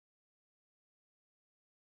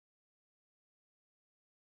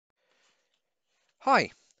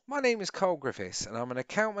Hi, my name is Karl Griffiths and I'm an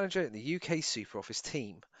account manager in the UK SuperOffice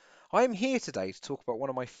team. I am here today to talk about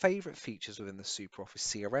one of my favourite features within the SuperOffice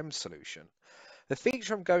CRM solution. The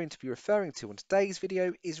feature I'm going to be referring to in today's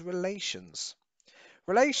video is Relations.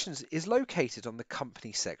 Relations is located on the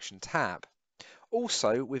Company section tab,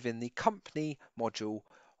 also within the Company module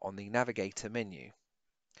on the Navigator menu.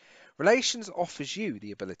 Relations offers you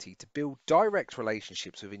the ability to build direct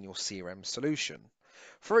relationships within your CRM solution.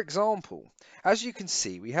 For example, as you can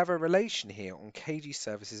see, we have a relation here on KG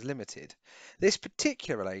Services Limited. This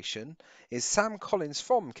particular relation is Sam Collins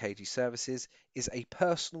from KG Services is a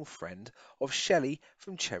personal friend of Shelley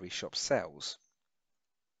from Cherry Shop Sales.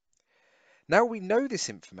 Now we know this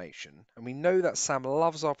information and we know that Sam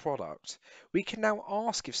loves our product, we can now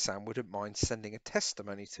ask if Sam wouldn't mind sending a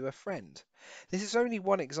testimony to a friend. This is only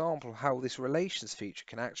one example of how this relations feature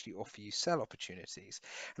can actually offer you sell opportunities,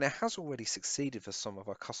 and it has already succeeded for some of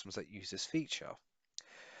our customers that use this feature.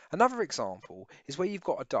 Another example is where you've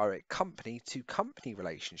got a direct company to company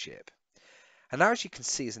relationship. And now as you can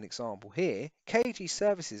see as an example here, KG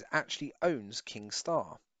Services actually owns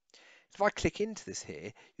Kingstar. If I click into this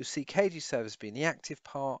here, you'll see KG Service being the active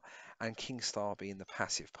part and Kingstar being the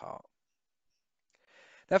passive part.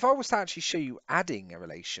 Now, if I was to actually show you adding a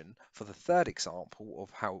relation for the third example of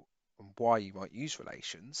how and why you might use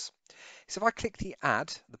relations, is if I click the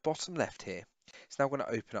add, the bottom left here, it's now going to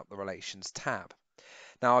open up the relations tab.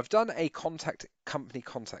 Now I've done a contact company,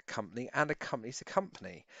 and a company to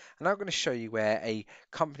company. And I'm going to show you where a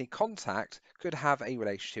company contact could have a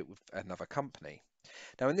relationship with another company.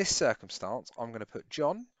 Now in this circumstance, I'm going to put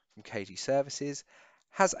John from KG Services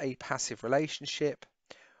has a passive relationship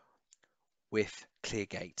with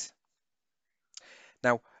Cleargate.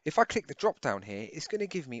 Now, if I click the drop down here, it's going to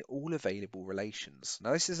give me all available relations.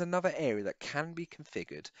 Now, this is another area that can be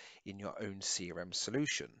configured in your own CRM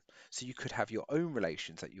solution. So you could have your own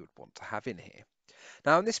relations that you would want to have in here.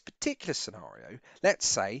 Now, in this particular scenario, let's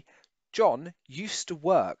say John used to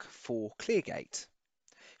work for Cleargate.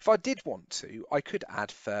 If I did want to, I could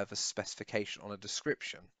add further specification on a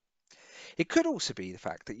description. It could also be the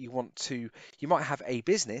fact that you might have a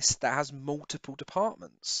business that has multiple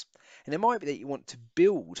departments. And it might be that you want to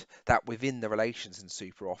build that within the relations in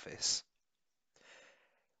SuperOffice.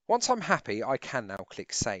 Once I'm happy, I can now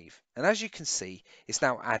click Save. And as you can see, it's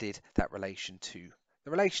now added that relation to the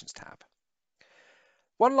Relations tab.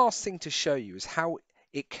 One last thing to show you is how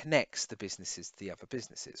it connects the businesses to the other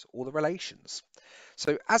businesses, or the relations.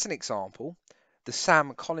 So as an example, the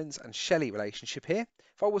Sam Collins and Shelley relationship here,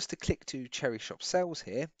 if I was to click to Cherry Shop Sales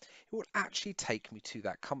here, it will actually take me to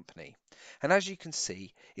that company. And as you can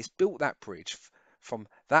see, it's built that bridge from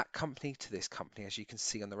that company to this company. As you can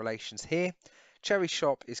see on the relations here, Cherry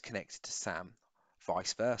Shop is connected to Sam,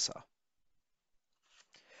 vice versa.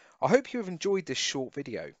 I hope you have enjoyed this short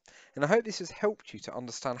video, and I hope this has helped you to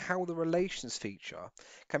understand how the relations feature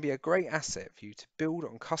can be a great asset for you to build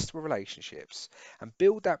on customer relationships and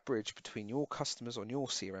build that bridge between your customers on your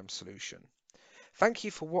CRM solution. Thank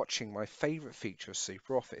you for watching my favourite feature of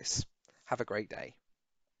SuperOffice. Have a great day.